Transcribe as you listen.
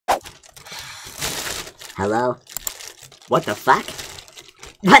Hello? What the fuck?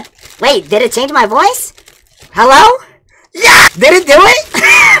 What? Wait, did it change my voice? Hello? Yeah! Did it do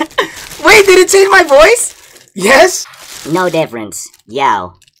it? Wait, did it change my voice? Yes? No difference.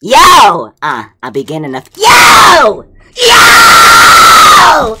 Yo. Yo! I'm beginning to... Yo!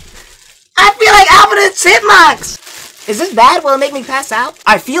 Yo! I feel like Alvin and Chipmunks! Is this bad? Will it make me pass out?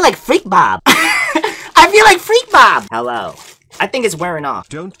 I feel like Freak Bob. I feel like Freak Bob! Hello. I think it's wearing off.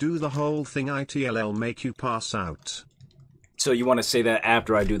 Don't do the whole thing, ITLL make you pass out. So you want to say that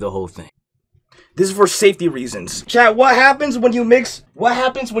after I do the whole thing? This is for safety reasons. Chat, what happens when you mix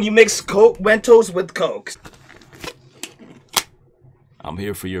Coke Mentos with Coke? I'm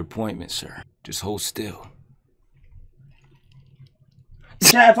here for your appointment, sir. Just hold still.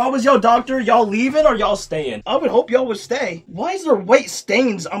 Chat, if I was your doctor, y'all leaving or y'all staying? I would hope y'all would stay. Why is there white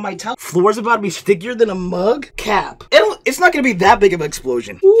stains on my towel? Floor's about to be stickier than a mug? Cap. It's not gonna be that big of an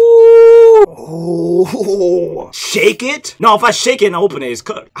explosion. Ooh. Oh. Shake it? No, if I shake it and open it, it's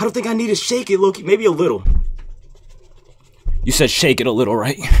cooked. I don't think I need to shake it, Loki. Maybe a little. You said shake it a little,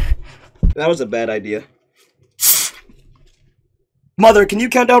 right? That was a bad idea. Mother, can you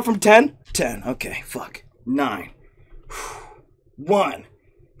count down from 10? 10, okay, fuck. 9. 1.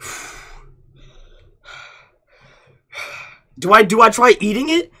 Do I try eating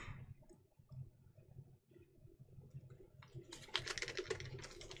it?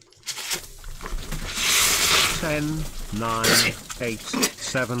 Ten, 9, 8,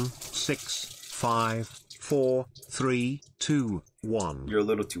 7, 6, 5, 4, 3, 2, 1. You're a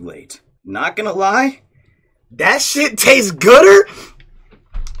little too late. Not gonna lie, that shit tastes gooder.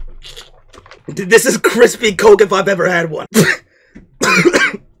 This is crispy Coke if I've ever had one.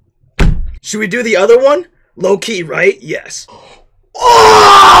 Should we do the other one? Low key, right? Yes.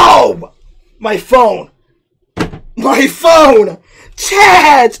 Oh! My phone. My phone!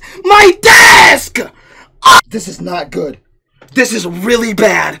 Chad! My desk! Oh, this is not good. This is really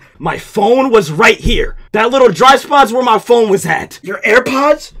bad. My phone was right here. That little dry spot's where my phone was at. Your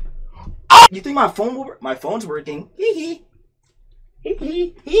AirPods? Oh! You think my phone will work? My phone's working. Hee hee. Hee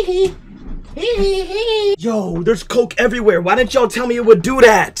hee. Hee hee. Hee hee. Yo, there's Coke everywhere. Why didn't y'all tell me it would do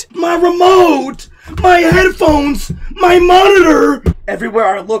that? My remote! My headphones! My monitor! Everywhere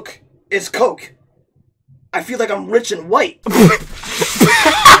I look is Coke. I feel like I'm rich and white.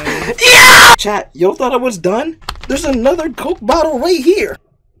 Yeah! Chat, y'all thought I was done? There's another Coke bottle right here.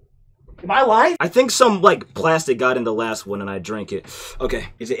 Am I live? I think some, like, plastic got in the last one and I drank it. Okay,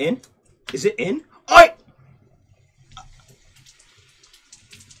 is it in? Is it in? Alright!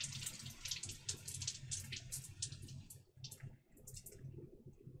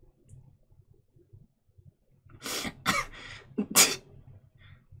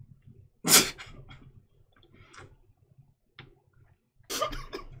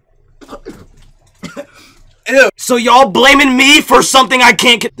 Ew. So y'all blaming me for something I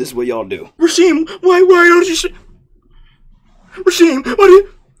can't get. This is what y'all do. Rasheam, why don't you Rasheam, what do you...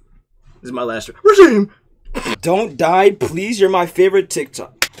 This is my last... Rasheam! Don't die, please, you're my favorite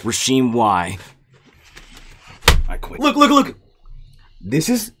TikTok. Rasheam, why? I quit. Look. This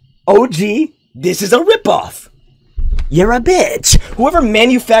is OG. This is a ripoff. You're a bitch. Whoever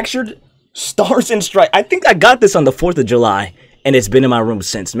manufactured Stars and Stripes... I think I got this on the 4th of July, and it's been in my room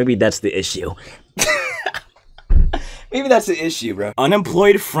since. Maybe that's the issue. Maybe that's the issue, bro.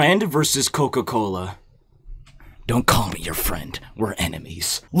 Unemployed friend versus Coca-Cola. Don't call me your friend. We're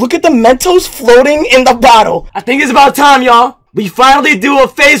enemies. Look at the Mentos floating in the bottle. I think it's about time, y'all. We finally do a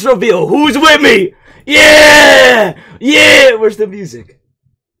face reveal. Who's with me? Yeah! Yeah! Where's the music?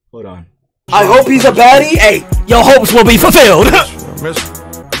 Hold on. I hope he's a baddie. Hey, your hopes will be fulfilled.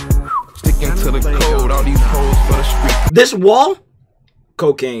 Sticking to the code, all these hoes for the street. This wall?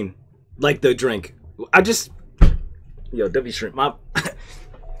 Cocaine. Like the drink. Yo, W Shrimp, I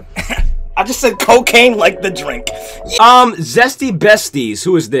just said cocaine like the drink. Zesty Besties.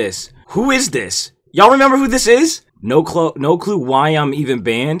 Who is this? Who is this? Y'all remember who this is? No clue why I'm even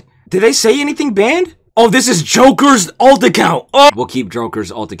banned. Did they say anything banned? Oh, this is Joker's alt account. Oh! We'll keep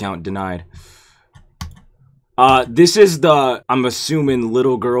Joker's alt account denied. This is the, I'm assuming,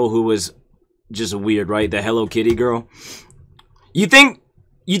 little girl who was just weird, right? The Hello Kitty girl. You think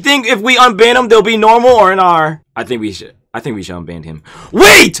if we unban him, they'll be normal, or in our... I think we should unban him.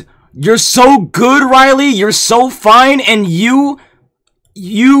 Wait! You're so good, Riley. You're so fine, and you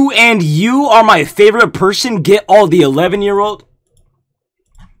are my favorite person. Get all the 11-year-old.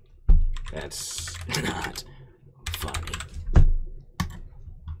 That's not funny.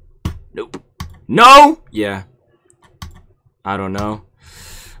 Nope. No! Yeah. I don't know.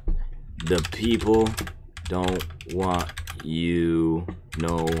 The people don't want you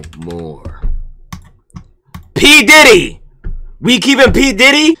no more. P. Diddy! We keeping P.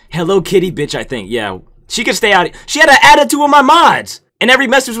 Diddy? Hello Kitty bitch, I think. Yeah, she could stay out. She had an attitude with my mods. And every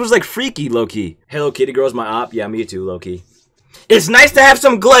message was like freaky, low-key. Hello Kitty girl's my op. Yeah, me too, low-key. It's nice to have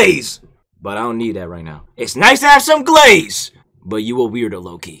some glaze. But I don't need that right now. It's nice to have some glaze. But you a weirdo,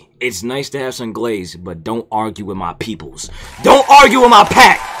 low-key. It's nice to have some glaze, but don't argue with my peoples. Don't argue with my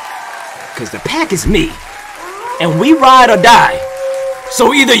pack. Because the pack is me. And we ride or die.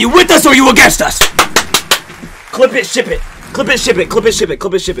 So either you with us or you against us. Clip it, ship it. Clip it, ship it. Clip it, ship it.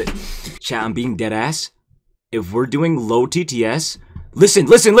 Clip it, ship it. Chat, I'm being dead ass. If we're doing low TTS, listen.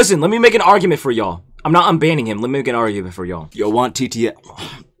 Let me make an argument for y'all. I'm not unbanning him. Let me make an argument for y'all. Y'all want TTS?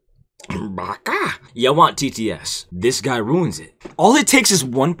 Y'all want TTS. This guy ruins it. All it takes is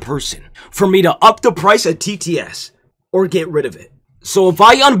one person for me to up the price of TTS or get rid of it. So if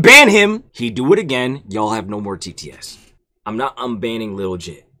I unban him, he do it again, y'all have no more TTS. I'm not unbanning Lil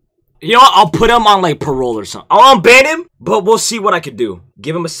Jit. You know what? I'll put him on like parole or something. I'll unban him, but we'll see what I could do.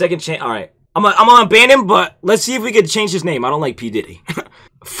 Give him a second chance. All right. I'm gonna unban him, but let's see if we could change his name. I don't like P. Diddy.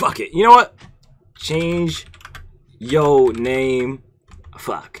 Fuck it. You know what? Change yo name.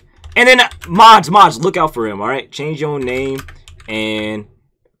 Fuck. And then mods, look out for him, all right? Change your name and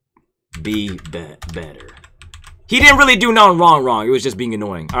be better. He didn't really do nothing wrong. It was just being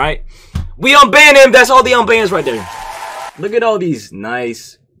annoying, all right? We unban him. That's all the unbans right there. Look at all these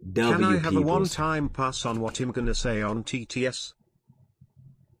nice W Can I have peoples. a one-time pass on what I'm gonna say on TTS?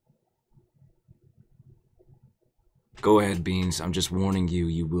 Go ahead, Beans. I'm just warning you,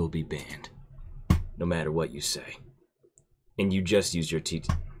 you will be banned. No matter what you say. And you just use your TT.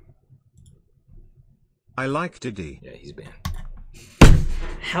 I like Diddy. Yeah, he's banned.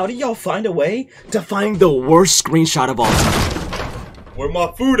 How do y'all find a way to find the worst screenshot of all time? Where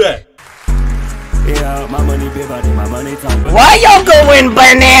my food at? Yeah, my money big body, my money talk. Why y'all going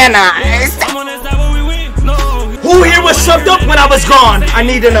bananas? Who here was subbed up when I was gone? I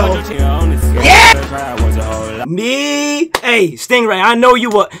need to know. Yeah! Me? Hey, Stingray, I know you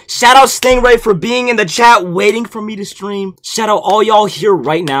were. Shout out Stingray for being in the chat waiting for me to stream. Shout out all y'all here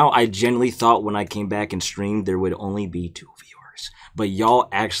right now. I genuinely thought when I came back and streamed there would only be 2 viewers. But y'all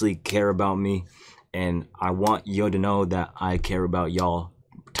actually care about me. And I want you to know that I care about y'all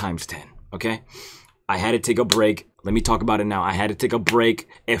times 10. Okay? I had to take a break. Let me talk about it now. I had to take a break.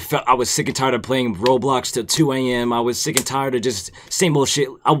 I was sick and tired of playing Roblox till 2 a.m. I was sick and tired of just same old shit.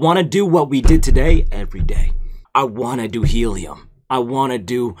 I want to do what we did today every day. I want to do Helium. I want to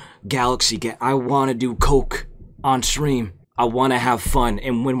do Galaxy. I want to do Coke on stream. I want to have fun.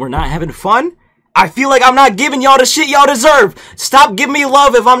 And when we're not having fun, I feel like I'm not giving y'all the shit y'all deserve. Stop giving me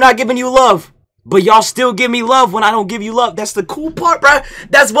love if I'm not giving you love. But y'all still give me love when I don't give you love. That's the cool part, bro.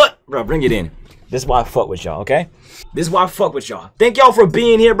 That's what... Bro, bring it in. This is why I fuck with y'all, okay? This is why I fuck with y'all. Thank y'all for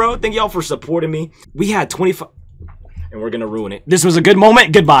being here, bro. Thank y'all for supporting me. We had 25... And we're gonna ruin it. This was a good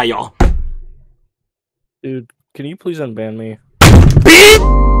moment. Goodbye, y'all. Dude, can you please unban me?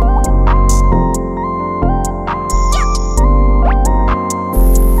 Beep!